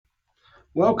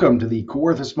Welcome to the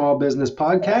Kawartha Small Business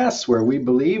Podcast, where we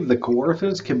believe the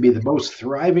Kawarthas can be the most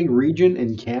thriving region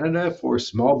in Canada for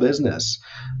small business.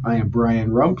 I am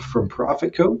Brian Rump from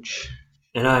Profit Coach.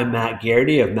 And I'm Matt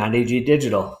Garrity of Matt AG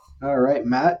Digital. All right,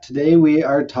 Matt, today we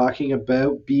are talking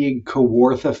about being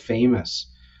Kawartha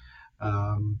famous.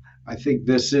 I think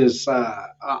this is,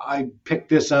 I picked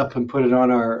this up and put it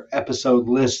on our episode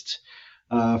list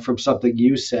from something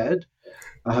you said,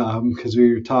 because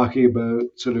we were talking about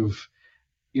sort of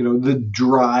the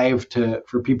drive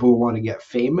for people who want to get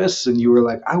famous, and you were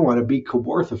like, I want to be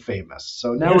Kawartha famous.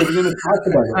 So now we're going to talk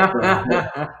about it for a bit.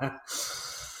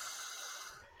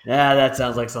 Yeah, that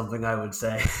sounds like something I would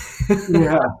say.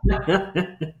 Yeah.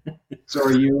 So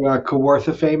are you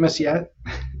Kawartha famous yet?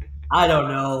 I don't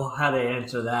know how to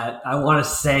answer that. I want to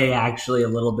say actually a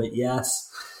little bit yes.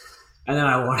 And then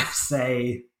I want to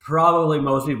say probably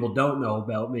most people don't know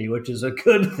about me, which is a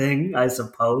good thing, I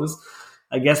suppose.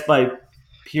 I guess by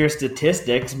pure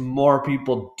statistics, more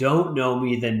people don't know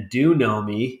me than do know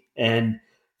me. And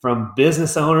from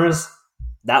business owners,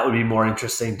 that would be more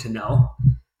interesting to know.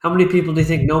 How many people do you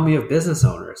think know me of business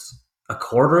owners? A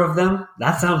quarter of them?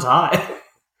 That sounds high.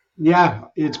 Yeah,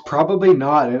 it's probably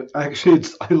not. I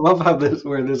love how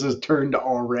where this has turned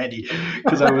already,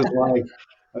 because I was like,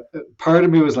 part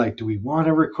of me was like, do we want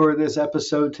to record this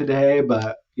episode today?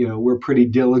 But we're pretty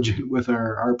diligent with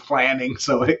our planning,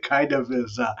 so it kind of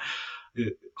is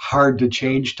hard to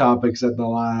change topics at the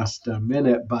last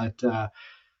minute. But the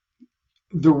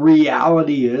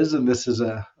reality is, and this is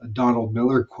a Donald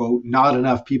Miller quote, not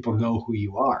enough people know who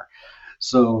you are.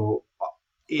 So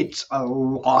it's a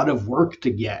lot of work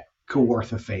to get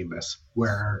Kawartha famous,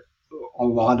 where a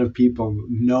lot of people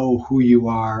know who you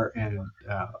are and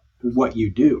what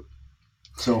you do.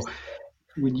 So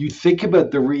when you think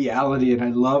about the reality, and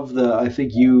I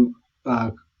think you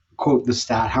quote the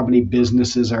stat, how many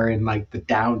businesses are in like the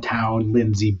downtown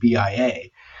Lindsay BIA,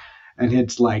 and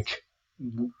it's like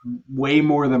way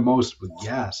more than most would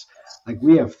guess. Like,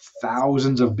 we have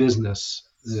thousands of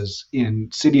businesses in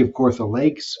City of Kawartha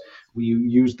Lakes. We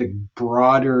use the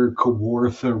broader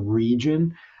Kawartha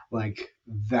region, like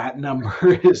that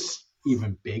number is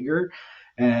even bigger,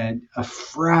 and a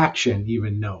fraction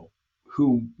even know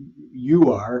who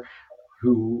you are,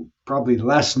 who probably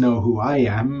less know who I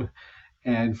am.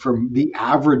 And from the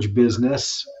average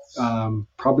business,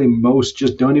 probably most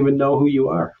just don't even know who you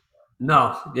are.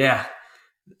 No, yeah.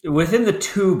 Within the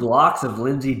 2 blocks of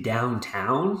Lindsay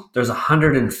downtown, there's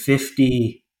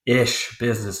 150-ish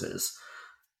businesses.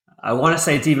 I want to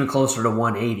say it's even closer to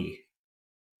 180,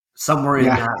 somewhere in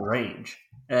that range.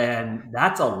 And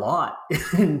that's a lot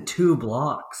in 2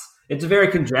 blocks. It's a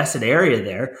very congested area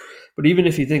there. But even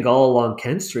if you think all along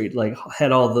Kent Street, like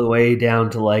head all the way down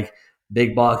to like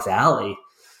Big Box Alley,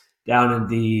 down in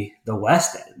the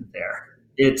west end there,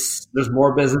 there's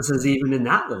more businesses even in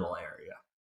that little area.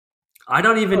 I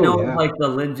don't even know, like, the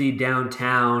Lindsay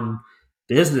downtown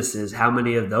businesses, how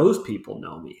many of those people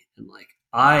know me. And like,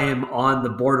 I am on the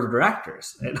board of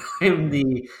directors, and I am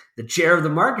the chair of the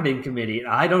marketing committee. And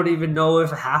I don't even know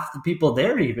if half the people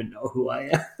there even know who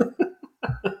I am.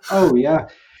 Oh, yeah.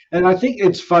 And I think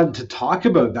it's fun to talk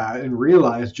about that and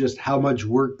realize just how much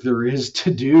work there is to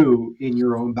do in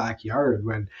your own backyard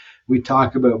when we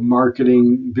talk about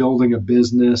marketing, building a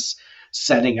business,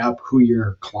 setting up who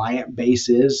your client base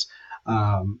is.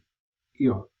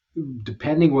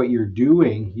 Depending what you're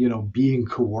doing, being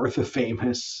Kawartha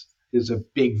famous is a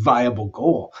big viable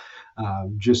goal.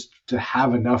 Just to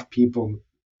have enough people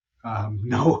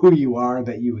know who you are,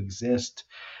 that you exist,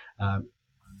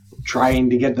 trying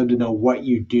to get them to know what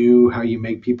you do, how you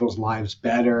make people's lives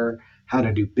better, how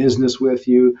to do business with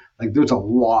you. Like, there's a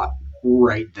lot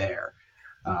right there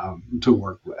to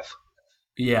work with.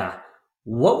 Yeah.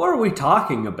 What were we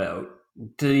talking about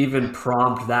to even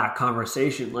prompt that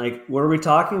conversation? Like, were we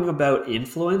talking about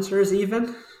influencers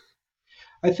even?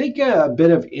 I think a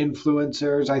bit of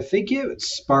influencers. I think it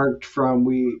sparked from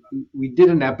we did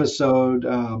an episode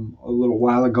a little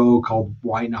while ago called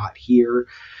 "Why Not Here,"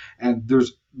 and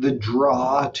there's the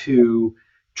draw to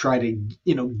try to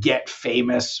get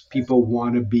famous. People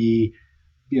want to be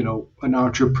an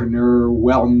entrepreneur,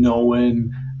 well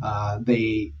known.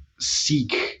 They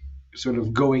seek sort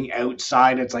of going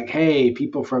outside. It's like, hey,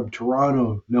 people from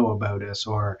Toronto know about us,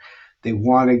 or they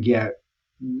want to get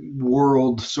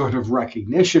world sort of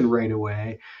recognition right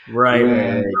away.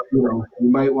 Right. You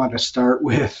might want to start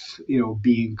with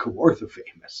being Kawartha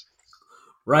famous.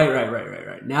 Right.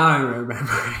 Now I'm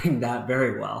remembering that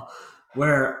very well,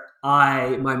 where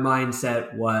my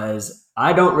mindset was,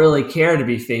 I don't really care to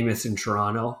be famous in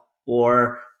Toronto,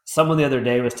 or someone the other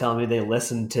day was telling me they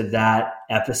listened to that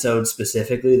episode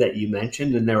specifically that you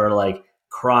mentioned, and they were like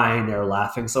crying, they were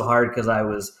laughing so hard because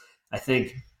I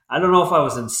think, I don't know if I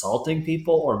was insulting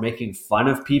people or making fun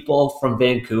of people from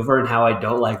Vancouver and how I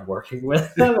don't like working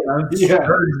with them. And I'm Yeah,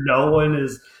 sure no one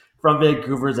is from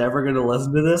Vancouver is ever going to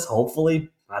listen to this. Hopefully,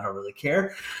 I don't really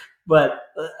care. But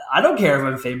I don't care if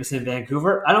I'm famous in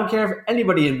Vancouver. I don't care if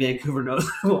anybody in Vancouver knows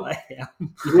who I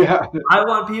am. yeah, I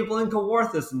want people in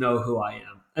Kawartha to know who I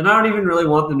am. And I don't even really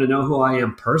want them to know who I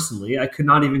am personally. I could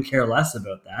not even care less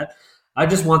about that. I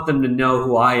just want them to know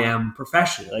who I am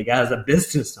professionally, like as a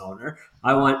business owner.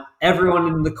 I want everyone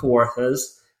in the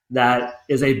Kawarthas that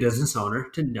is a business owner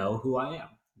to know who I am.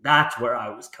 That's where I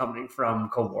was coming from,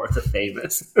 Kawartha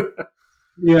Famous.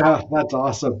 yeah. That's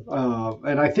awesome,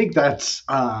 and I think that's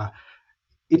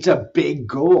it's a big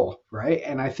goal, right?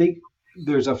 And I think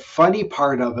there's a funny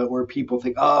part of it where people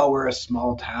think, "Oh, we're a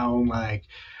small town, like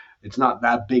it's not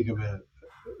that big of a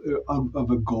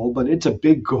goal," but it's a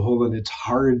big goal, and it's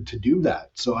hard to do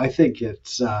that. So I think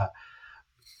it's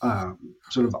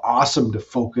sort of awesome to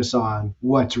focus on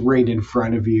what's right in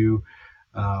front of you,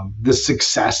 the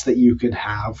success that you can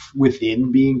have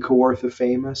within being Kawartha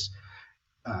famous.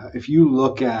 If you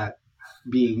look at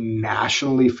being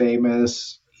nationally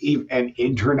famous and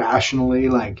internationally,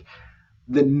 like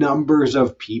the numbers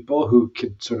of people who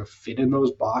could sort of fit in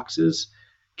those boxes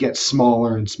get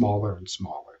smaller and smaller and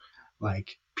smaller.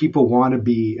 Like people want to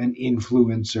be an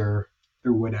influencer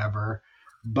or whatever.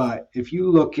 But if you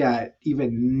look at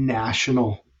even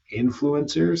national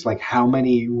influencers, like how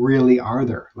many really are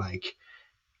there? Like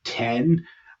 10?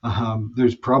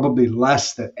 There's probably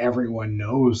less that everyone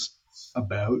knows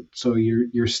about. So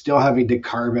you're still having to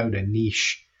carve out a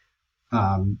niche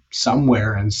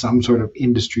somewhere in some sort of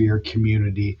industry or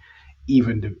community,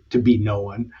 even to be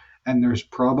known. And there's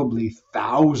probably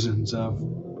thousands of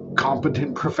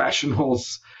competent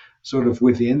professionals sort of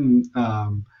within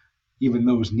even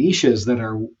those niches that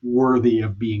are worthy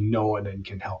of being known and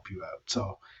can help you out.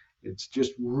 So it's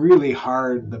just really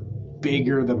hard the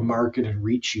bigger the market and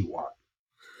reach you want.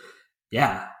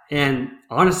 Yeah. And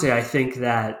honestly, I think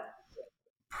that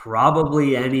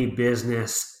probably any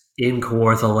business in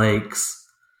Kawartha Lakes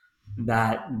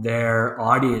that their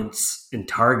audience and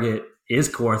target is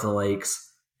Kawartha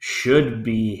Lakes should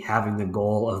be having the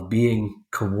goal of being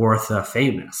Kawartha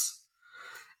famous.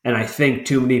 And I think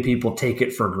too many people take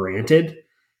it for granted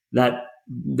that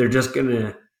they're just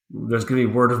gonna there's gonna be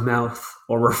word of mouth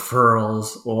or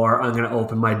referrals, or I'm gonna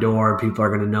open my door and people are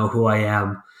gonna know who I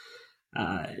am.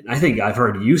 I think I've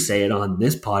heard you say it on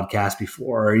this podcast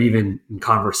before, or even in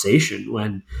conversation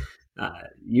when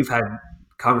you've had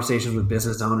conversations with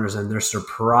business owners and they're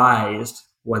surprised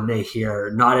when they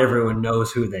hear not everyone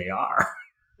knows who they are.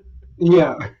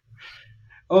 Yeah.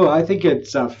 Oh, I think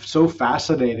it's so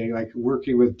fascinating, like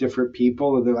working with different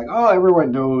people, and they're like, "Oh,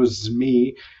 everyone knows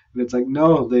me," and it's like,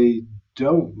 no, they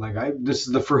don't. Like, this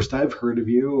is the first I've heard of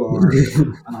you. Or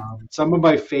some of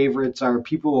my favorites are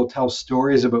people will tell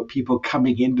stories about people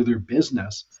coming into their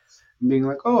business and being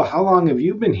like, "Oh, how long have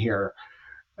you been here?"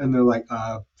 And they're like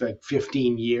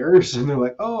 15 years, and they're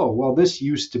like, "Oh, well, this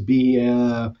used to be,"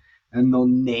 and they'll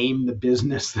name the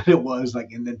business that it was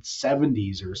like in the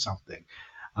 70s or something.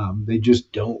 They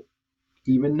just don't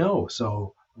even know.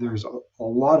 So there's a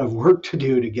lot of work to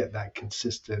do to get that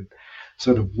consistent,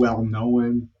 sort of well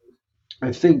known.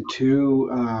 I think too,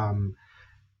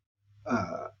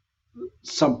 uh,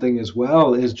 something as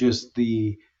well is just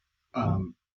the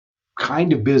um,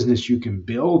 kind of business you can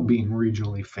build being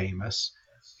regionally famous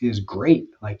is great.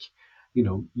 Like,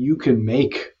 you can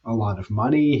make a lot of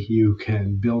money, you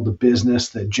can build a business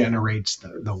that generates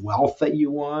the wealth that you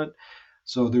want.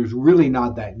 So there's really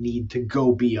not that need to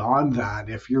go beyond that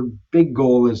if your big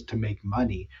goal is to make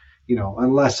money,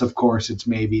 unless, of course, it's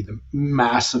maybe the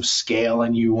massive scale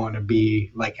and you want to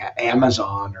be like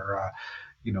Amazon or,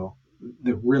 you know,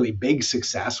 the really big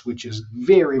success, which is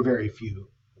very, very few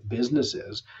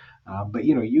businesses. But,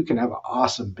 you can have an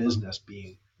awesome business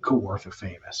being Kawartha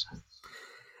famous.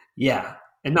 Yeah.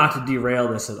 And not to derail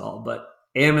this at all, but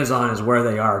Amazon is where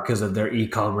they are because of their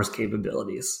e-commerce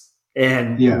capabilities.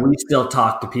 And Yeah. we still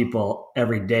talk to people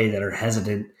every day that are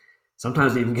hesitant,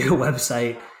 sometimes they even get a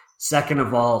website. Second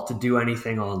of all, to do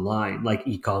anything online, like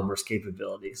e-commerce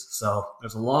capabilities. So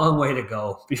there's a long way to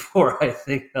go before I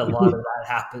think a lot of that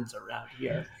happens around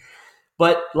here.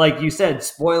 But like you said,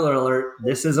 spoiler alert,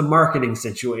 this is a marketing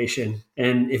situation.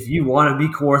 And if you want to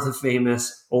be Kawartha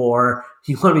famous, or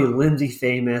you want to be Lindsay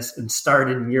famous and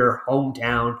start in your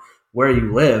hometown where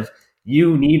you live,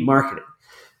 you need marketing.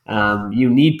 You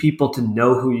need people to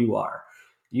know who you are.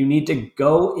 You need to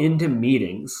go into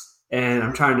meetings, and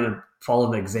I'm trying to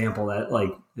follow an example that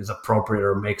like is appropriate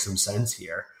or makes some sense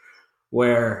here,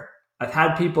 where I've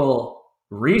had people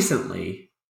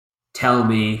recently tell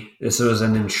me, this was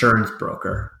an insurance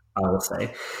broker, I will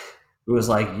say, it was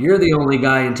like, you're the only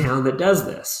guy in town that does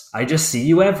this. I just see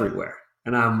you everywhere.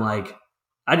 And I'm like,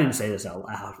 I didn't say this out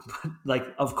loud, but like,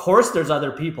 of course there's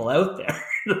other people out there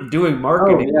doing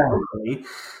marketing, locally,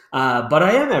 but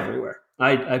I am everywhere.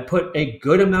 I put a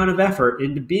good amount of effort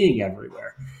into being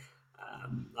everywhere.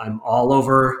 I'm all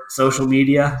over social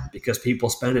media because people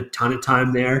spend a ton of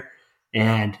time there.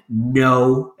 And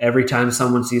no, every time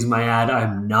someone sees my ad,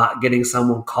 I'm not getting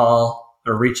someone call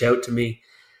or reach out to me,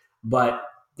 but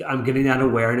I'm getting that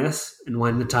awareness. And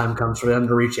when the time comes for them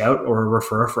to reach out or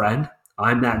refer a friend,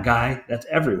 I'm that guy that's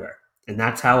everywhere. And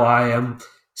that's how I am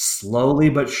slowly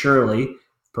but surely,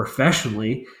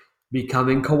 professionally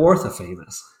becoming Kawartha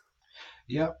famous.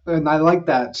 Yeah, and I like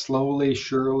that slowly,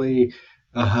 surely,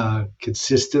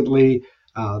 consistently.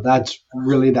 That's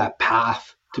really that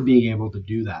path to being able to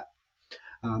do that.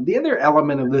 The other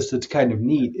element of this that's kind of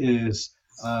neat is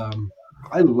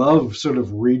I love sort of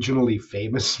regionally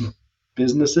famous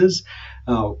businesses.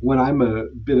 When I'm a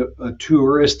bit of a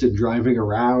tourist and driving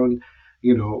around,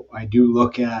 I do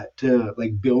look at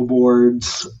like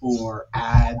billboards or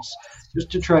ads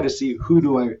just to try to see who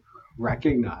do I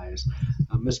recognize,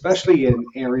 especially in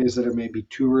areas that are maybe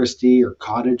touristy or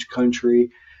cottage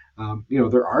country.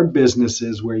 There are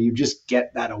businesses where you just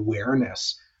get that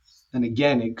awareness, and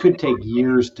again, it could take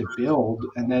years to build,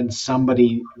 and then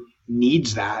somebody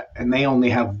needs that, and they only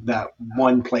have that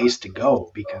one place to go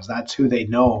because that's who they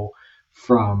know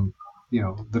from,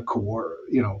 the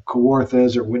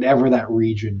Kawarthas or whatever that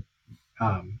region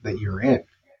that you're in.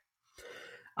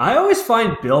 I always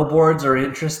find billboards are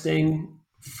interesting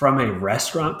from a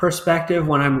restaurant perspective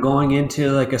when I'm going into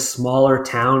like a smaller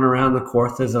town around the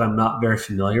Kawarthas that I'm not very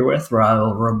familiar with, where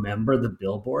I'll remember the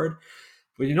billboard.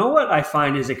 But you know what I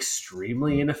find is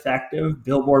extremely ineffective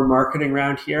billboard marketing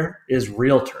around here is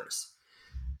realtors.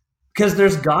 Because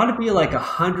there's got to be like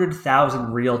 100,000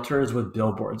 realtors with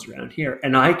billboards around here,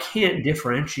 and I can't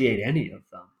differentiate any of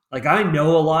them. Like I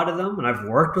know a lot of them, and I've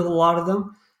worked with a lot of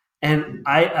them, and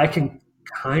I can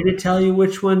kind of tell you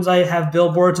which ones I have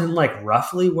billboards and like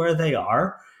roughly where they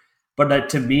are. But that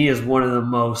to me is one of the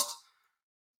most,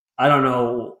 I don't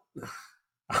know,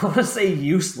 I want to say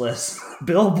useless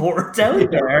billboards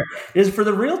out there is for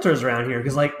the realtors around here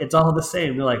because like it's all the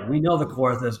same. They're like, we know the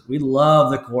Kawarthas, we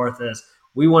love the Kawarthas,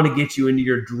 we want to get you into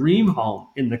your dream home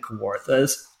in the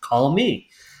Kawarthas. Call me.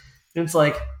 And it's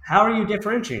like, how are you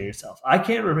differentiating yourself? I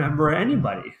can't remember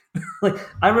anybody. Like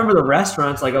I remember the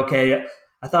restaurants. Like, okay,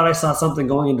 I thought I saw something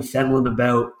going into Fenland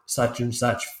about such and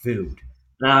such food.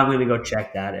 Now I'm going to go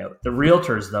check that out. The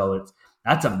realtors, though,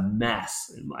 that's a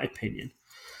mess in my opinion.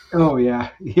 Oh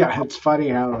yeah. It's funny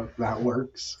how that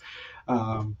works.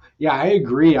 Yeah, I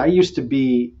agree. I used to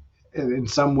be, in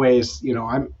some ways,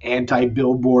 I'm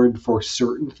anti-billboard for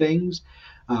certain things,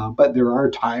 but there are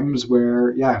times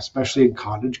where, yeah, especially in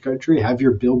cottage country, have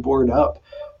your billboard up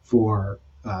for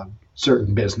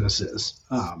certain businesses,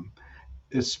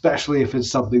 especially if it's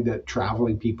something that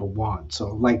traveling people want.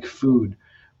 So, like food,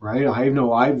 right? I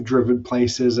know I've driven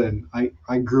places, and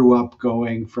I grew up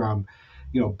going from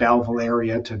Belleville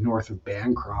area to north of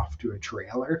Bancroft to a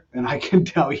trailer. And I can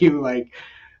tell you like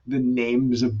the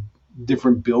names of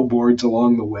different billboards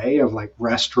along the way of like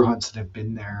restaurants that have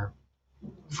been there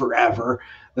forever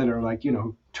that are like,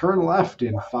 turn left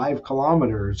in 5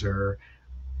 kilometers, or,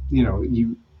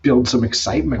 you build some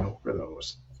excitement over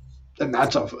those. And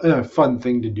that's a fun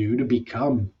thing to do to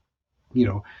become,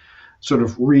 sort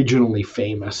of regionally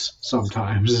famous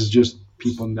sometimes, is just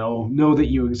people know that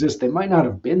you exist. They might not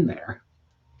have been there,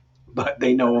 but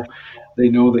they know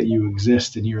that you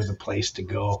exist and you're the place to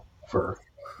go for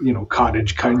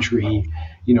cottage country,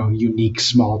 unique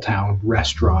small town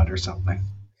restaurant or something.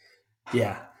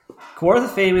 Yeah. Kawartha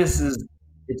Famous is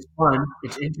it's fun,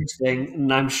 it's interesting,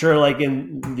 and I'm sure like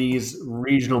in these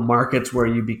regional markets where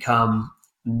you become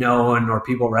known or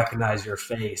people recognize your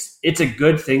face, it's a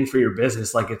good thing for your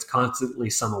business. Like it's constantly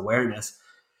some awareness.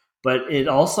 But it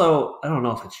also, I don't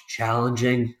know if it's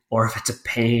challenging or if it's a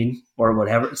pain or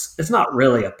whatever. It's not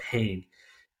really a pain,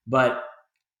 but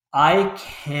I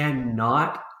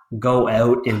cannot go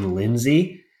out in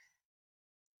Lindsay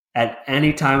at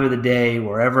any time of the day,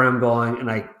 wherever I'm going.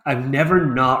 And I've never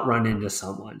not run into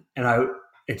someone. And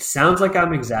it sounds like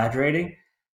I'm exaggerating,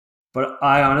 but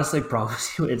I honestly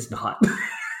promise you it's not.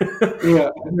 Yeah.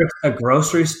 A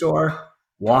grocery store,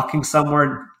 walking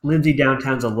somewhere. Lindsay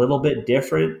downtown's a little bit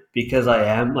different because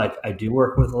I do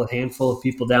work with a handful of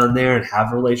people down there and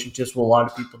have relationships with a lot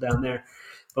of people down there.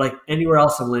 But like anywhere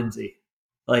else in Lindsay,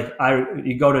 Like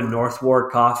you go to North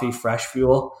Ward Coffee, Fresh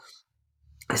Fuel.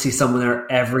 I see someone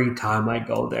there every time I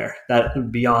go there.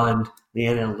 That beyond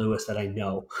Leanna and Lewis that I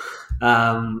know.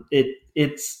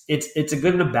 It's a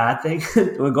good and a bad thing.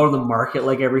 When I go to the market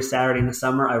like every Saturday in the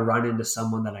summer, I run into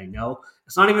someone that I know.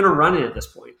 It's not even a run in at this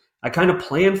point. I kind of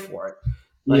plan for it.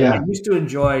 Like I Yeah. used to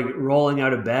enjoy rolling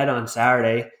out of bed on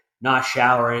Saturday, not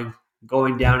showering,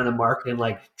 going down to the market in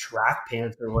like track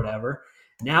pants or whatever.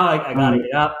 Now I gotta Um,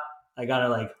 get up. I gotta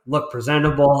like look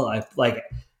presentable. I like,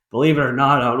 believe it or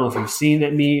not, I don't know if you've seen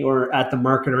it me or at the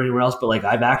market or anywhere else, but like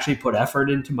I've actually put effort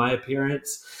into my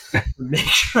appearance to make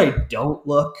sure I don't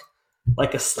look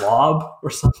like a slob or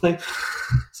something.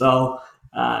 So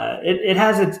it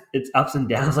has its ups and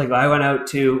downs. Like I went out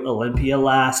to Olympia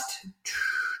last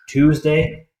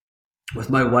Tuesday with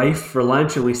my wife for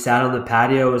lunch, and we sat on the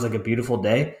patio. It was like a beautiful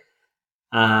day.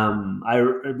 I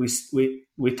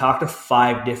we talked to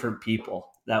 5 different people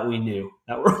that we knew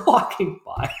that were walking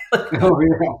by, like oh,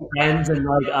 yeah. friends and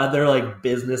like other like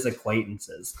business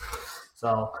acquaintances.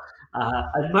 So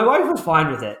my wife was fine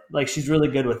with it. Like she's really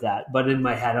good with that. But in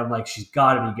my head, I'm like, she's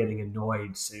got to be getting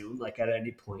annoyed soon, like at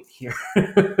any point here.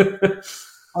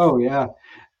 Oh, yeah.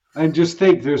 I just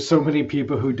think there's so many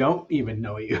people who don't even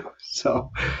know you.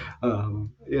 So,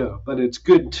 yeah, but it's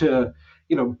good to,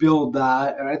 build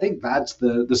that. And I think that's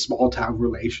the small town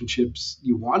relationships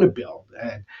you want to build.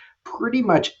 And pretty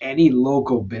much any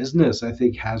local business, I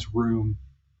think, has room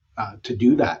to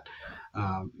do that.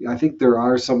 I think there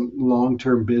are some long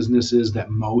term businesses that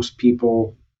most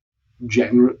people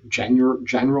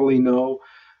generally know.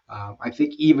 I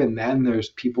think even then, there's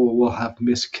people will have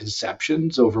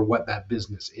misconceptions over what that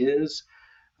business is.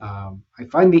 I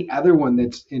find the other one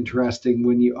that's interesting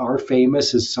when you are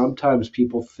famous is sometimes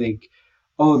people think,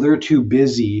 oh, they're too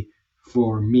busy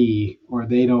for me, or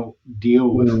they don't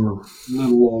deal with Mm.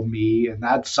 little old me. And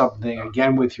that's something,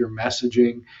 again, with your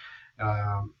messaging,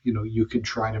 you can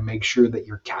try to make sure that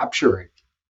you're capturing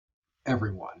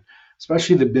everyone,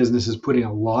 especially the business is putting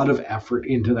a lot of effort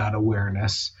into that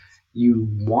awareness. You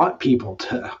want people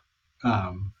to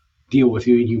deal with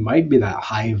you. You might be that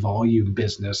high volume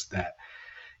business that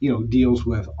deals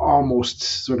with almost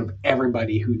sort of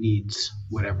everybody who needs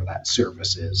whatever that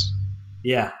service is.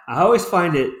 Yeah, I always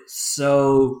find it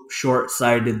so short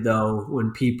sighted though when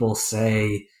people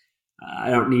say, I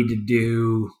don't need to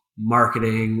do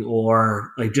marketing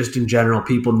or like just in general,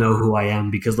 people know who I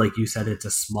am because, like you said, it's a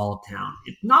small town.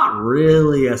 It's not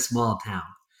really a small town.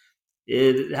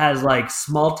 It has like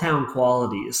small town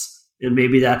qualities, and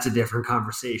maybe that's a different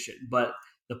conversation. But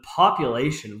the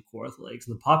population of Kawartha Lakes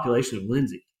and the population of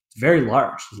Lindsay, it's very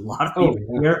large. There's a lot of Oh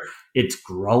people yeah. here. It's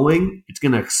growing. It's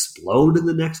going to explode in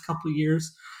the next couple of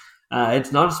years.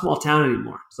 It's not a small town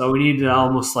anymore. So we need to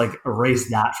almost like erase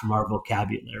that from our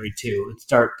vocabulary too and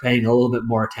start paying a little bit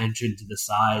more attention to the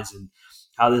size and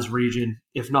how this region,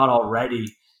 if not already,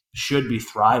 should be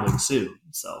thriving soon.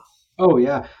 So, Oh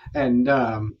yeah. And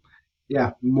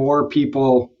yeah, more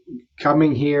people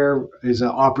coming here is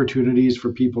opportunities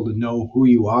for people to know who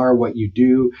you are, what you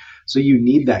do. So you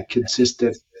need that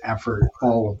consistent effort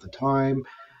all of the time.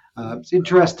 It's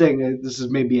interesting. This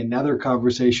is maybe another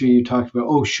conversation you talked about.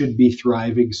 Oh, should be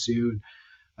thriving soon.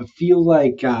 I feel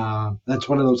like that's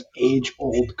one of those age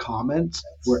old comments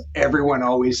where everyone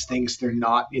always thinks they're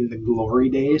not in the glory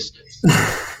days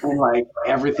and like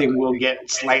everything will get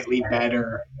slightly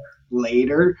better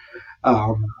later.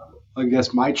 Um, I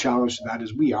guess my challenge to that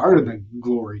is we are in the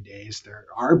glory days. There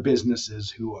are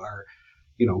businesses who are,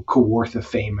 Kawartha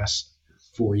famous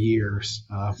for years.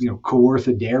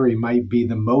 Kawartha Dairy might be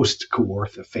the most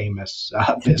Kawartha famous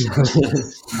business,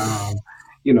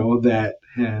 that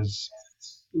has,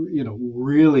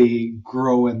 really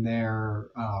growing their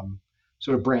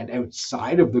sort of brand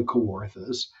outside of the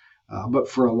Kawarthas. But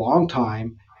for a long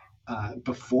time,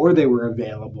 before they were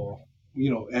available,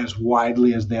 as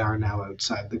widely as they are now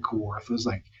outside the Kawarthas,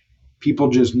 like people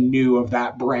just knew of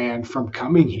that brand from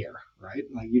coming here, right?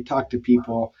 Like you talk to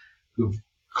people who've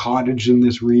cottaged in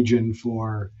this region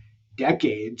for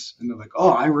decades, and they're like, "Oh,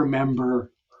 I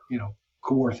remember,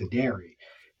 Kawartha Dairy."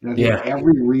 And I think yeah.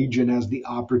 every region has the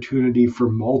opportunity for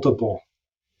multiple,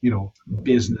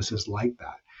 businesses like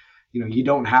that. You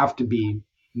don't have to be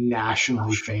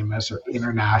nationally famous or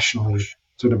internationally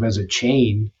sort of as a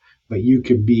chain, but you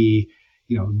could be,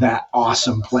 that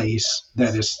awesome place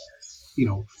that is,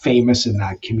 famous in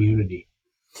that community.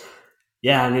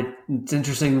 Yeah, and it's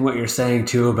interesting what you're saying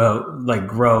too about like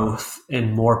growth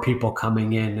and more people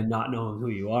coming in and not knowing who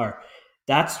you are.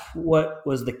 That's what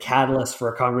was the catalyst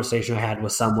for a conversation I had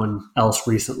with someone else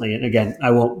recently. And again,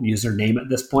 I won't use their name at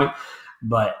this point,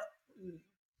 but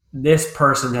this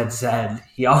person had said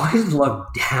he always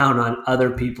looked down on other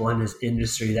people in his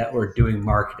industry that were doing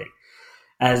marketing.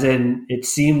 As in, it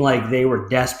seemed like they were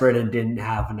desperate and didn't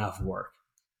have enough work.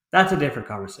 That's a different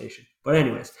conversation. But,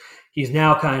 anyways, he's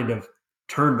now kind of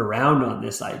turned around on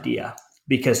this idea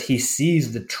because he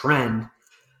sees the trend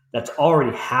that's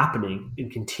already happening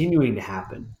and continuing to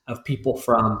happen of people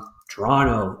from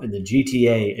Toronto and the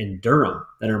GTA and Durham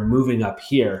that are moving up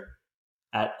here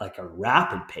at like a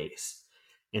rapid pace.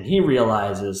 And he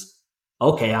realizes,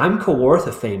 okay, I'm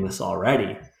Kawartha famous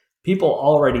already. People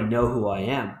already know who I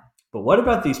am. But what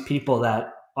about these people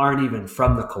that aren't even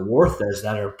from the Kawarthas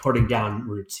that are putting down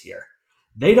roots here?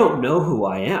 They don't know who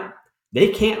I am. They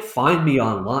can't find me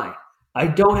online. I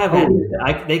don't have Oh,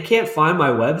 any. They can't find my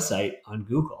website on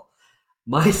Google.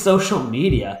 My social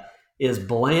media is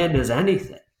bland as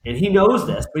anything. And he knows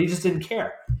this, but he just didn't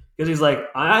care. Because he's like,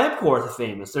 I am Kawartha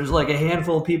famous. There's like a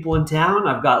handful of people in town.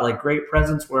 I've got like great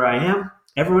presence where I am.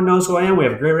 Everyone knows who I am. We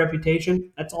have a great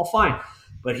reputation. That's all fine.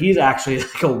 But he's actually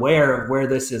like aware of where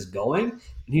this is going. And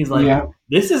he's like, yeah.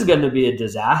 this is going to be a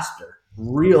disaster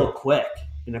real quick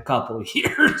in a couple of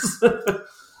years.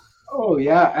 Oh,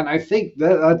 yeah. And I think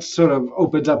that sort of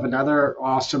opens up another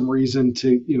awesome reason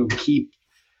to, keep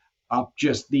up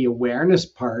just the awareness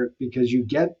part, because you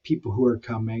get people who are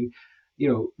coming,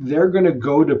 they're going to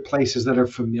go to places that are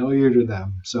familiar to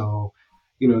them. So,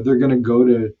 they're going to go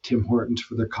to Tim Hortons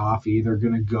for their coffee. They're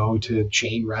going to go to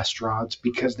chain restaurants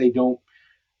because they don't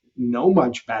know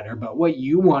much better. But what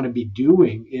you want to be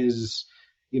doing is,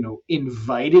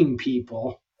 inviting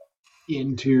people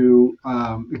into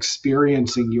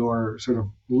experiencing your sort of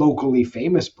locally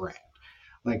famous brand.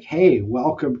 Like, hey,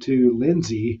 welcome to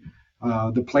Lindsay.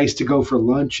 The place to go for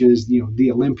lunch is,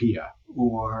 the Olympia,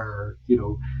 or,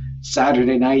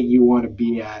 Saturday night you want to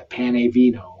be at Pane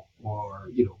Vino, or,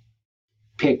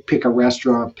 pick a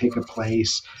restaurant, pick a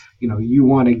place. You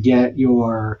want to get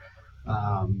your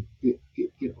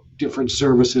different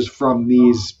services from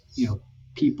these,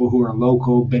 people who are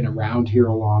local, been around here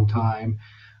a long time,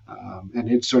 and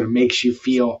it sort of makes you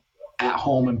feel at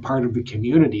home and part of the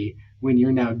community when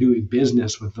you're now doing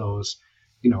business with those,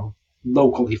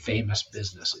 locally famous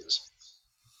businesses.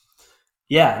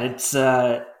 Yeah, it's.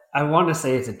 I want to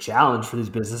say it's a challenge for these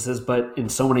businesses, but in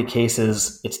so many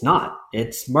cases, it's not.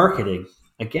 It's marketing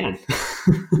again.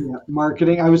 Yeah,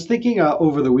 marketing. I was thinking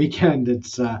over the weekend,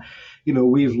 it's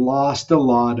we've lost a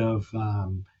lot of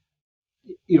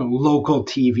local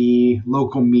TV,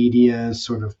 local media is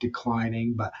sort of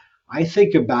declining. But I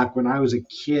think of back when I was a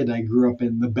kid, I grew up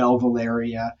in the Belleville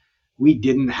area. We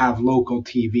didn't have local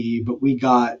TV, but we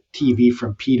got TV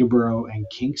from Peterborough and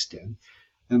Kingston.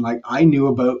 And like I knew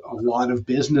about a lot of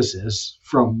businesses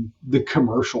from the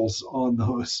commercials on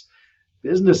those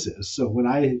businesses. So when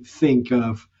I think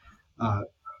of,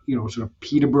 sort of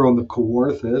Peterborough and the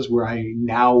Kawarthas, where I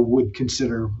now would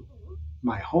consider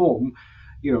my home,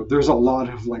 there's a lot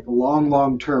of like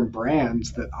long term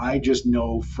brands that I just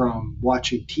know from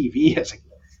watching TV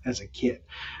as a kid,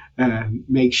 and it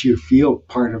makes you feel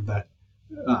part of the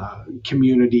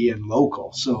community and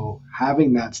local. So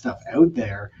having that stuff out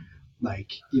there,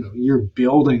 like you're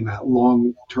building that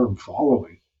long term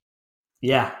following.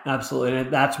 Yeah, absolutely.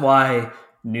 And that's why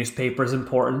newspaper is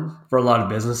important for a lot of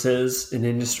businesses and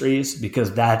industries,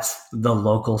 because that's the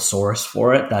local source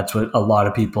for it. That's what a lot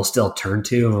of people still turn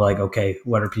to. Like, okay,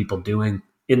 what are people doing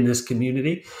in this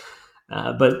community?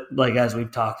 But like, as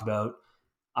we've talked about,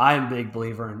 I'm a big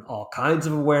believer in all kinds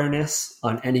of awareness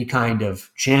on any kind of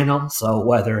channel. So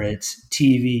whether it's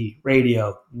TV,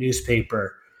 radio,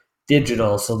 newspaper,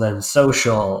 digital, so then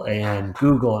social and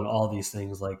Google and all these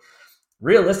things, like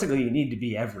realistically, you need to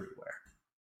be everywhere.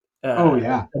 Oh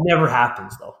yeah. It never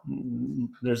happens though.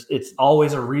 It's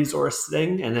always a resource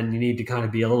thing, and then you need to kind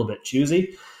of be a little bit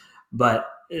choosy. But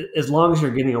as long as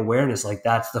you're getting awareness, like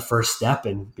that's the first step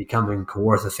in becoming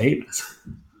Kawartha famous.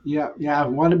 Yeah. I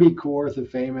want to be Kawartha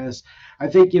famous. I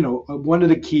think, one of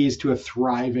the keys to a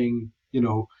thriving,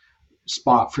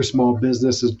 spot for small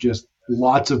business is just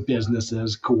lots of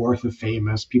businesses, Kawartha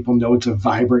famous. People know it's a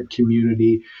vibrant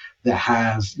community that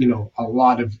has, a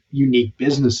lot of unique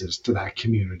businesses to that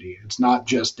community. It's not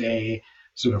just a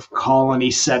sort of colony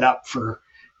set up for,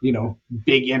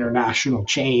 big international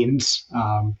chains.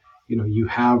 You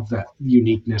have that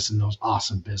uniqueness in those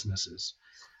awesome businesses.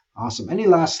 Awesome. Any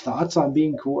last thoughts on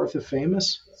being Kawartha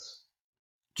famous?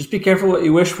 Just be careful what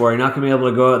you wish for. You're not going to be able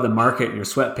to go out to the market in your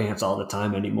sweatpants all the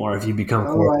time anymore if you become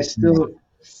Oh, I Kawartha.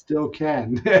 still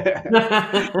can.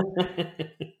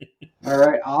 All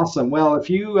right, awesome. Well, if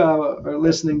you are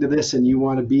listening to this and you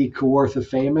want to be Kawartha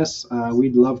famous,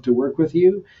 we'd love to work with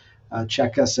you.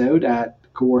 Check us out at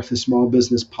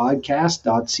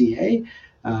kawarthasmallbusinesspodcast.ca.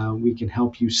 We can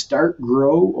help you start,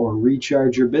 grow, or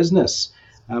recharge your business.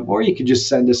 Or you can just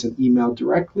send us an email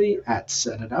directly at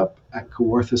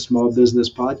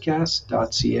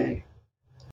setitup@kawarthasmallbusinesspodcast.ca.